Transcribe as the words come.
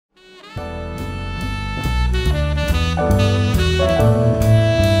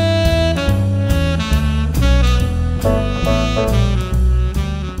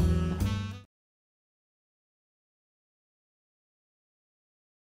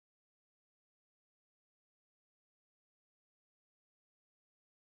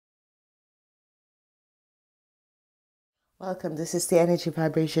Welcome. This is the energy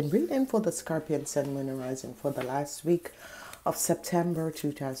vibration reading for the Scorpion Sun, Moon, and Rising for the last week of September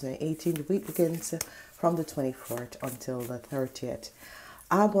 2018. The week begins from the 24th until the 30th.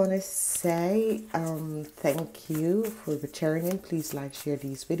 I want to say thank you for returning in. Please like, share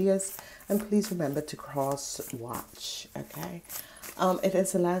these videos, and please remember to cross watch. Okay. It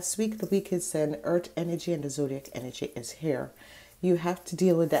is the last week. The week is in Earth energy and the Zodiac energy is here. You have to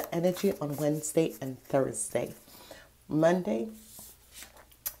deal with that energy on Wednesday and Thursday. Monday,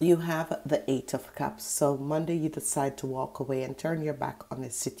 you have the Eight of Cups. So Monday, you decide to walk away and turn your back on a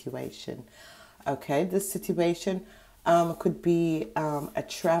situation. Okay, this situation could be a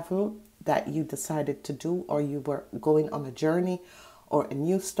travel that you decided to do, or you were going on a journey or a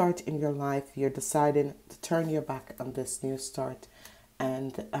new start in your life. You're deciding to turn your back on this new start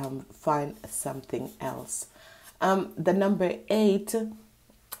and find something else. The number 8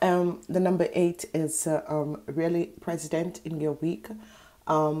 is really present in your week.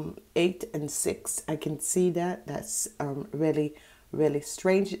 8 and 6, I can see that. That's really, really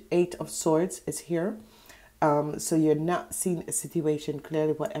strange. 8 of Swords is here. So you're not seeing a situation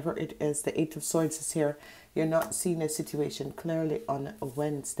clearly, whatever it is. The 8 of Swords is here. You're not seeing a situation clearly on a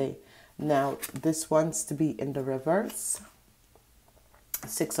Wednesday. Now, this wants to be in the reverse.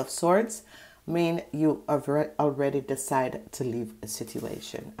 6 of Swords mean you have already decided to leave a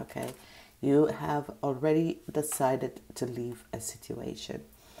situation. Okay, you have already decided to leave a situation.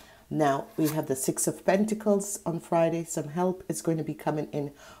 Now we have the 6 of Pentacles on Friday. Some help is going to be coming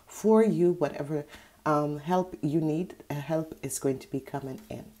in for you. Whatever help you need, help is going to be coming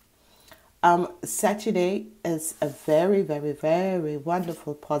in. Saturday is a very, very, very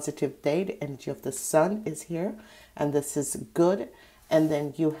wonderful positive day. The energy of the Sun is here, and this is good. And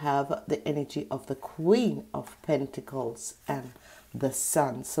then you have the energy of the Queen of Pentacles and the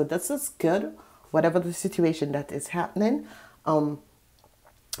Sun. So this is good, whatever the situation that is happening.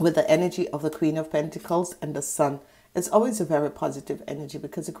 With the energy of the Queen of Pentacles and the Sun, it's always a very positive energy,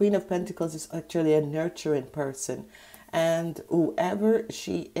 because the Queen of Pentacles is actually a nurturing person. And whoever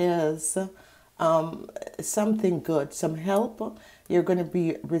she is, something good, some help. You're going to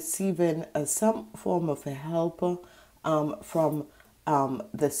be receiving some form of a help from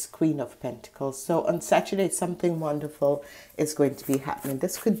this Queen of Pentacles. So on Saturday, something wonderful is going to be happening.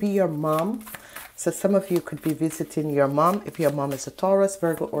 This could be your mom. So some of you could be visiting your mom. If your mom is a Taurus,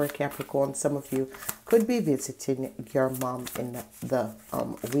 Virgo, or a Capricorn, some of you could be visiting your mom in the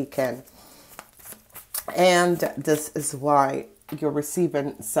weekend. And this is why you're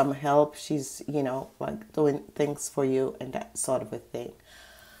receiving some help. She's, you know, like doing things for you and that sort of a thing.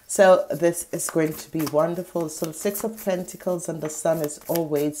 So this is going to be wonderful. So the 6 of Pentacles and the Sun is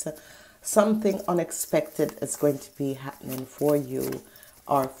always something unexpected is going to be happening for you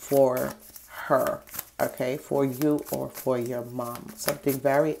or for her. Okay, for you or for your mom. Something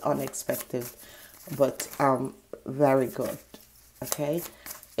very unexpected, but very good. Okay,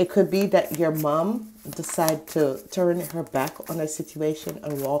 it could be that your mom decide to turn her back on a situation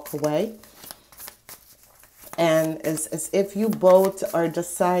and walk away. And it's as if you both are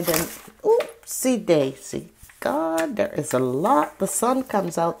deciding, oopsie daisy. God, there is a lot. The Sun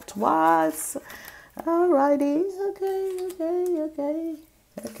comes out twice. Alrighty.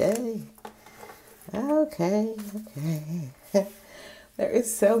 Okay. There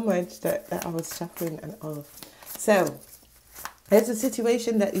is so much that I was shuffling and all. So, there's a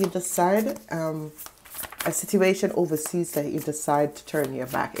situation that you decide, a situation overseas that you decide to turn your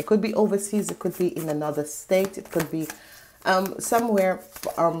back. It could be overseas, it could be in another state, it could be somewhere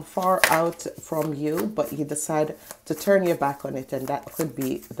far out from you, but you decide to turn your back on it, and that could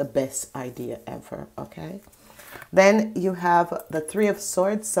be the best idea ever. Okay, then you have the 3 of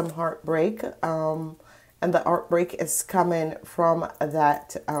Swords, some heartbreak, and the heartbreak is coming from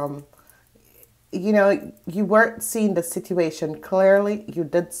that you know, you weren't seeing the situation clearly. You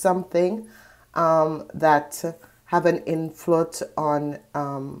did something that have an influence on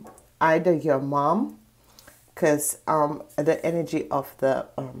either your mom, because the energy of the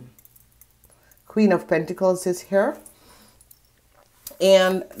Queen of Pentacles is here,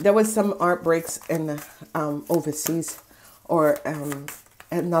 and there was some heartbreaks in overseas or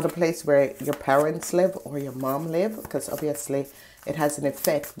another place where your parents live or your mom live, because obviously it has an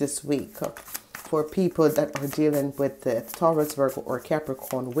effect this week for people that are dealing with the Taurus, Virgo, or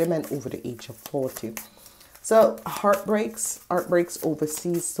Capricorn, women over the age of 40. So heartbreaks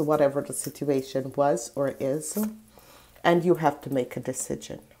overseas to whatever the situation was or is, and you have to make a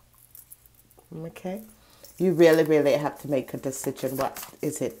decision. Okay, you really, really have to make a decision. What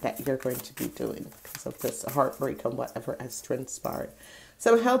is it that you're going to be doing because of this heartbreak and whatever has transpired?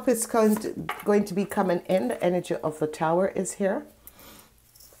 So help is going to be coming in. The energy of the Tower is here.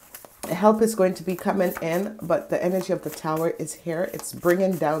 Help is going to be coming in, but the energy of the Tower is here. It's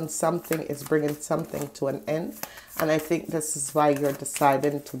bringing down something. It's bringing something to an end. And I think this is why you're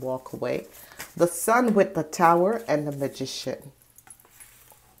deciding to walk away. The Sun with the Tower and the Magician.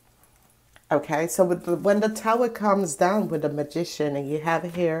 Okay, so when the Tower comes down with the Magician, and you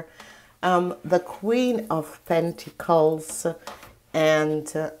have here the Queen of Pentacles,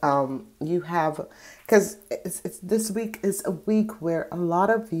 and you have, because this week is a week where a lot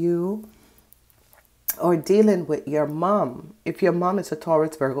of you are dealing with your mom. If your mom is a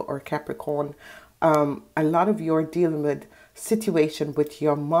Taurus, Virgo, or Capricorn, a lot of you are dealing with situation with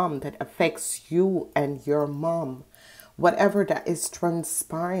your mom that affects you and your mom. Whatever that is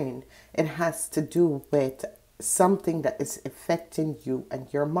transpiring, it has to do with something that is affecting you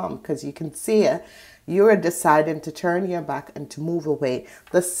and your mom, because you can see it. You're deciding to turn your back and to move away.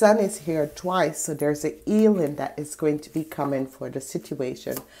 The Sun is here twice, so there's a healing that is going to be coming for the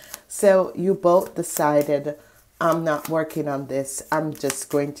situation. So you both decided, I'm not working on this. I'm just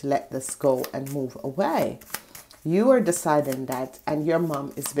going to let this go and move away. You are deciding that, and your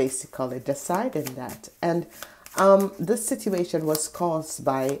mom is basically deciding that. And this situation was caused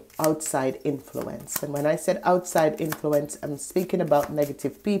by outside influence. And when I said outside influence, I'm speaking about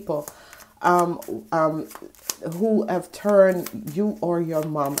negative people who have turned you or your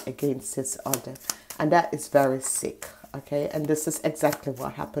mom against each other. And that is very sick. Okay, and this is exactly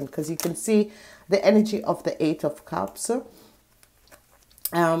what happened, because you can see the energy of the Eight of Cups.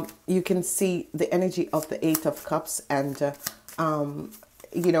 You can see the energy of the Eight of Cups, and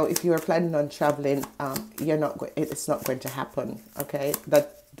you know, if you are planning on traveling, you're not. It's not going to happen. Okay,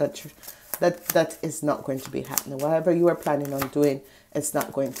 that is not going to be happening. Whatever you are planning on doing, it's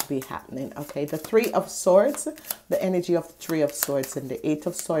not going to be happening. Okay, the Three of Swords, the energy of the Three of Swords, and the Eight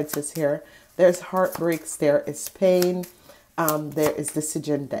of Swords is here. There's heartbreaks. There is pain. There is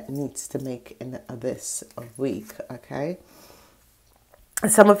decision that needs to make in this week. Okay,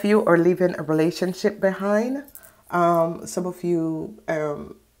 some of you are leaving a relationship behind. Some of you,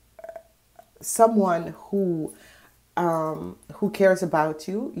 someone who cares about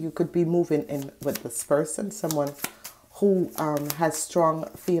you. You could be moving in with this person. Someone who has strong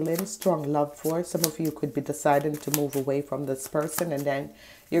feelings, strong love for. Some of you could be deciding to move away from this person, and then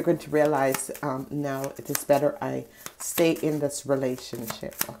you're going to realize, now it is better I stay in this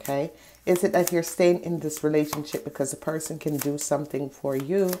relationship. Okay, is it that you're staying in this relationship because the person can do something for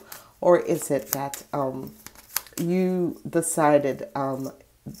you, or is it that you decided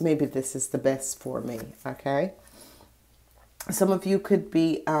maybe this is the best for me? Okay, some of you could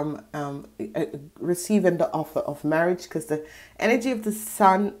be receiving the offer of marriage, because the energy of the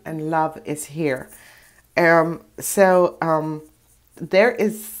Sun and love is here. There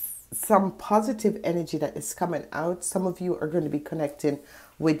is some positive energy that is coming out. Some of you are going to be connecting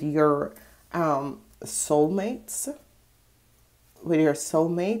with your soulmates.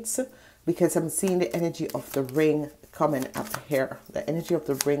 Because I'm seeing the energy of the ring coming up here. The energy of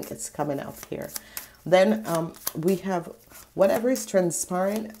the ring is coming up here. Then we have whatever is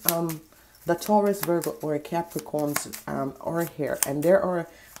transpiring. The Taurus, Virgo, or Capricorns are here. And there are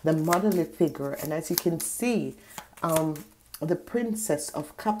the motherly figure. And as you can see, the Princess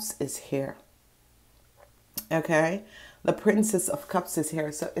of Cups is here. Okay, the Princess of Cups is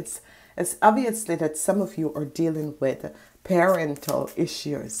here. So it's obviously that some of you are dealing with parental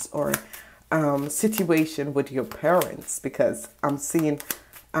issues or situation with your parents, because I'm seeing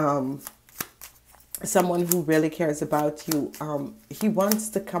someone who really cares about you. He wants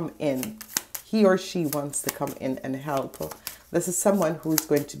to come in. He or she wants to come in and help. This is someone who's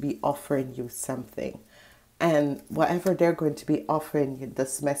going to be offering you something. And whatever they're going to be offering you,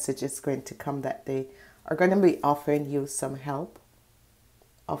 this message is going to come that they are going to be offering you some help,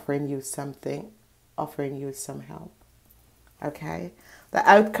 offering you something, offering you some help. Okay. The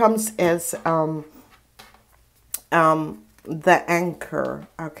outcomes is the anchor.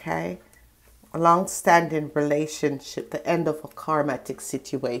 Okay. A long-standing relationship, the end of a karmatic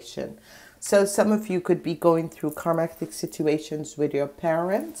situation. So some of you could be going through karmatic situations with your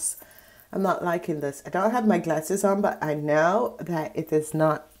parents. I'm not liking this. I don't have my glasses on, but I know that it is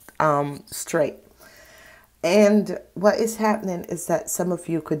not straight. And what is happening is that some of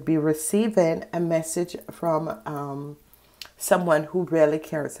you could be receiving a message from someone who really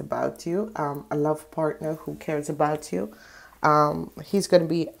cares about you, a love partner who cares about you. He's going to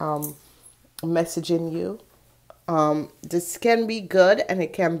be messaging you. This can be good and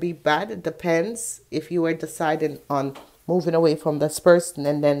it can be bad. It depends if you are deciding on moving away from this person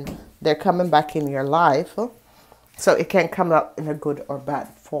and then they're coming back in your life. So it can come up in a good or bad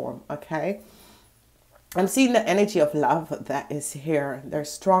form, okay? I'm seeing the energy of love that is here. There's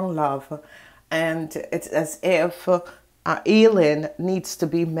strong love, and it's as if healing needs to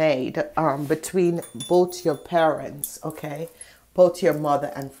be made between both your parents, okay? Both your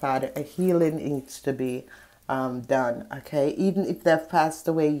mother and father. A healing needs to be done, okay? Even if they've passed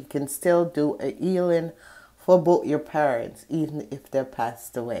away, you can still do a healing for both your parents, even if they're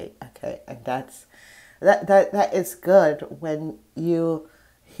passed away, okay? And that is good when you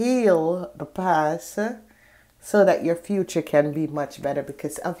heal the past so that your future can be much better,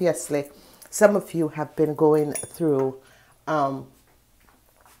 because obviously some of you have been going through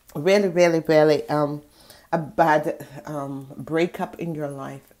really a bad breakup in your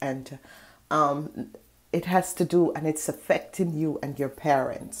life, and it has to do, and it's affecting you and your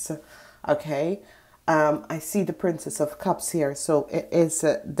parents, okay? I see the Princess of Cups here, so it is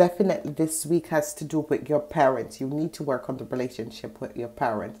definitely this week has to do with your parents. You need to work on the relationship with your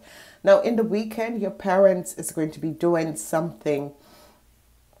parents. Now, in the weekend, your parents is going to be doing something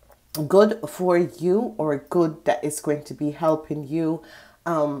good for you, or good that is going to be helping you.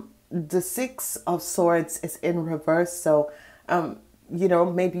 The Six of Swords is in reverse, so you know,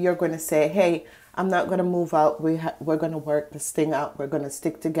 maybe you're going to say, hey, I'm not going to move out. We're going to work this thing out. We're going to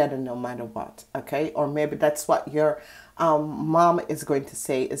stick together no matter what, okay? Or maybe that's what your mom is going to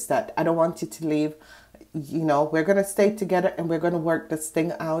say, is that I don't want you to leave. You know, we're going to stay together and we're going to work this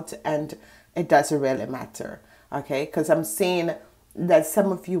thing out, and it doesn't really matter, okay? Because I'm seeing that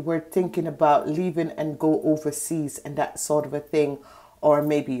some of you were thinking about leaving and go overseas and that sort of a thing, or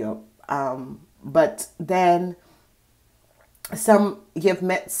maybe you're, but then you've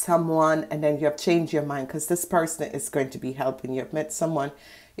met someone and then you have changed your mind, because this person is going to be helping you. You've met someone,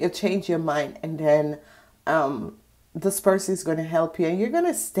 you've changed your mind, and then this person is going to help you, and you're going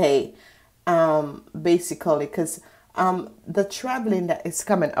to stay, basically, because the traveling that is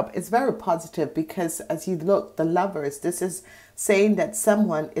coming up is very positive, because as you look, the Lovers, this is saying that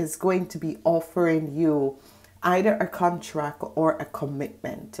someone is going to be offering you either a contract or a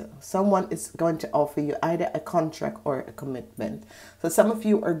commitment. Someone is going to offer you either a contract or a commitment. So some of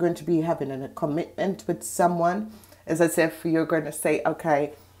you are going to be having a commitment with someone. It's as if you're going to say,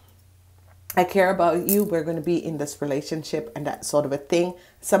 okay, I care about you. We're going to be in this relationship and that sort of a thing.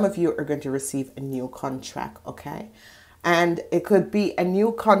 Some of you are going to receive a new contract, okay? And it could be a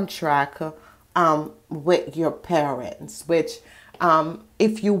new contract with your parents, which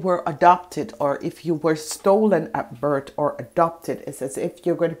if you were adopted, or if you were stolen at birth or adopted, it's as if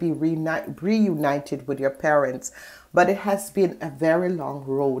you're going to be reunited with your parents. But it has been a very long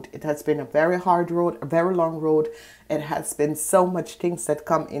road. It has been a very hard road, a very long road. It has been so much things that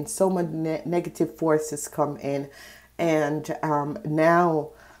come in, so much negative forces come in. And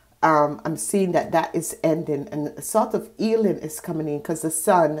now I'm seeing that is ending, and a sort of healing is coming in, because the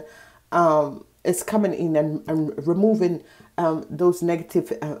sun is coming in and removing those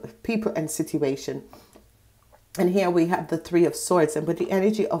negative people and situation. And here we have the Three of Swords, and with the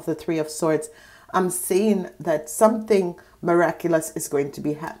energy of the Three of Swords, I'm seeing that something miraculous is going to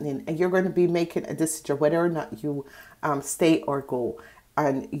be happening, and you're going to be making a decision whether or not you stay or go.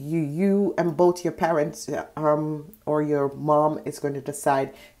 And you and both your parents or your mom is going to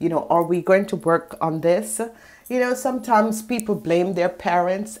decide, you know, are we going to work on this? You know, sometimes people blame their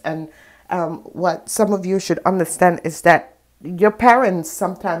parents, and what some of you should understand is that your parents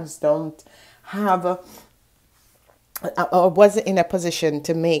sometimes don't have or wasn't in a position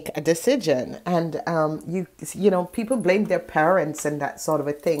to make a decision, and you know, people blame their parents and that sort of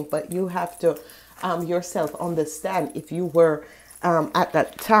a thing, but you have to yourself understand, if you were at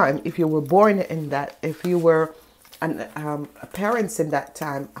that time, if you were born in that, if you were parents in that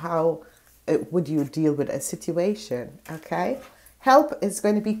time, how would you deal with a situation, okay? Help is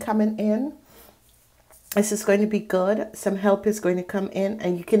going to be coming in. This is going to be good. Some help is going to come in,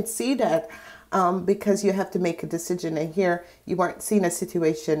 and you can see that because you have to make a decision. And here you weren't seeing a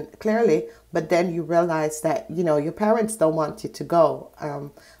situation clearly, but then you realize that, you know, your parents don't want you to go.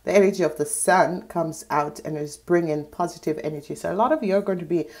 The energy of the sun comes out and is bringing positive energy. So a lot of you are going to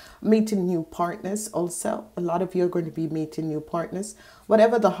be meeting new partners also. A lot of you are going to be meeting new partners.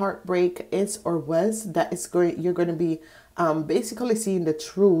 Whatever the heartbreak is or was, that is going, you're going to be basically seeing the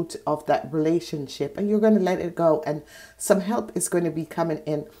truth of that relationship, and you're going to let it go, and some help is going to be coming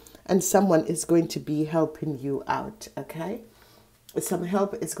in, and someone is going to be helping you out, okay? Some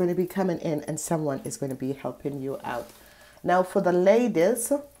help is going to be coming in, and someone is going to be helping you out. Now for the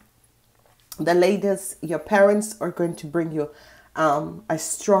ladies, your parents are going to bring you a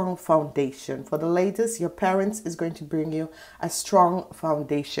strong foundation. For the ladies, your parents is going to bring you a strong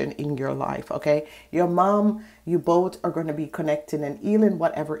foundation in your life, okay? Your mom, you both are going to be connecting and healing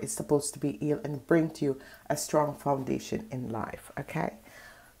whatever is supposed to be healed and bring to you a strong foundation in life, okay?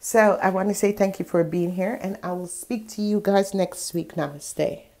 So I want to say thank you for being here, and I will speak to you guys next week.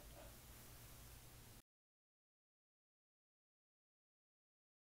 Namaste.